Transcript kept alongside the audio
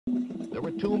There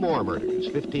were two more murders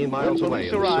 15 miles away. When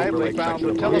police arrived, they found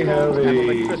the telephones and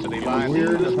electricity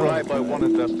lines described by one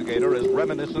investigator as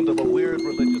reminiscent of a weird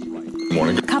religious rite.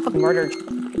 Morning Cup of Murder.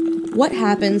 What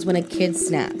happens when a kid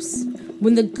snaps?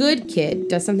 When the good kid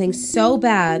does something so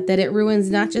bad that it ruins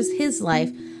not just his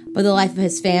life, but the life of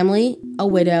his family, a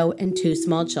widow, and two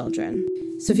small children.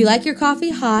 So if you like your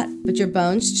coffee hot, but your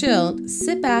bones chilled,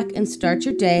 sit back and start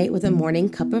your day with a morning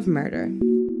cup of murder.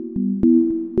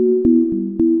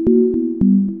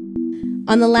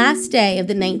 On the last day of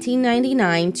the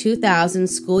 1999-2000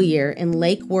 school year in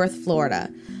Lake Worth, Florida,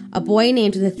 a boy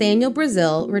named Nathaniel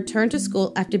Brazil returned to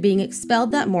school after being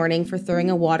expelled that morning for throwing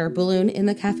a water balloon in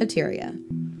the cafeteria.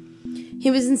 He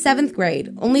was in 7th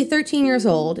grade, only 13 years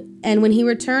old, and when he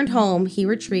returned home, he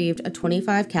retrieved a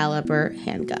 .25 caliber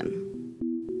handgun.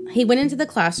 He went into the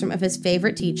classroom of his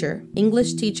favorite teacher,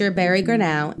 English teacher Barry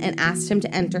Grinnell, and asked him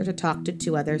to enter to talk to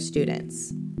two other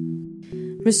students.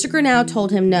 Mr. Grinnell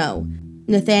told him no.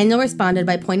 Nathaniel responded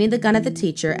by pointing the gun at the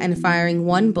teacher and firing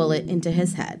one bullet into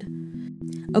his head.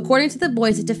 According to the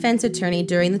boy's defense attorney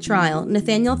during the trial,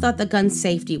 Nathaniel thought the gun's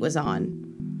safety was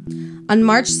on. On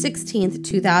March 16,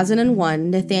 2001,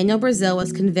 Nathaniel Brazil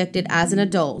was convicted as an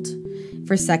adult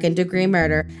for second-degree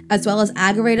murder, as well as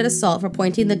aggravated assault for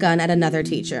pointing the gun at another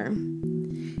teacher.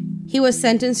 He was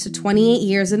sentenced to 28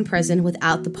 years in prison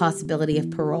without the possibility of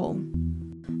parole.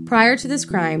 Prior to this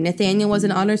crime, Nathaniel was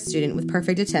an honors student with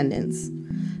perfect attendance.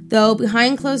 Though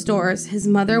behind closed doors, his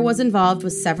mother was involved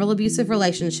with several abusive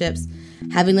relationships,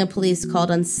 having the police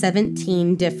called on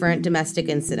 17 different domestic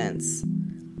incidents.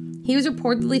 He was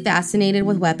reportedly fascinated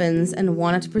with weapons and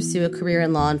wanted to pursue a career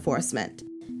in law enforcement.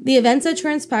 The events that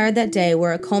transpired that day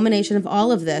were a culmination of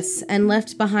all of this and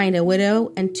left behind a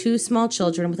widow and two small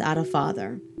children without a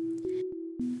father.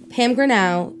 Pam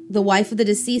Grinnell, the wife of the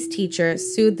deceased teacher,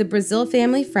 sued the Brazil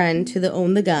family friend who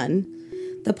owned the gun,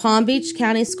 the Palm Beach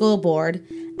County School Board,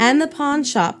 and the pawn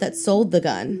shop that sold the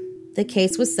gun. The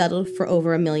case was settled for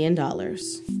over $1 million.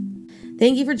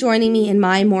 Thank you for joining me in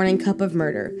my morning cup of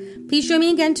murder. Please join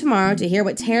me again tomorrow to hear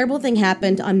what terrible thing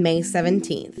happened on May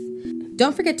 17th.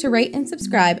 Don't forget to rate and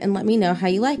subscribe and let me know how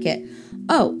you like it.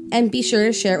 Oh, and be sure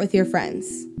to share it with your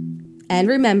friends. And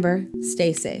remember,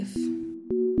 stay safe.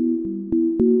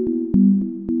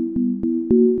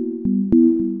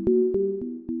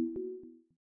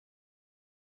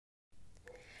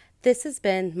 This has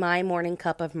been My Morning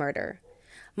Cup of Murder.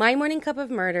 My Morning Cup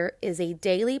of Murder is a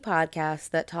daily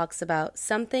podcast that talks about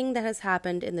something that has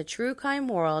happened in the true crime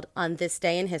world on this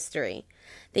day in history.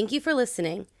 Thank you for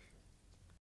listening.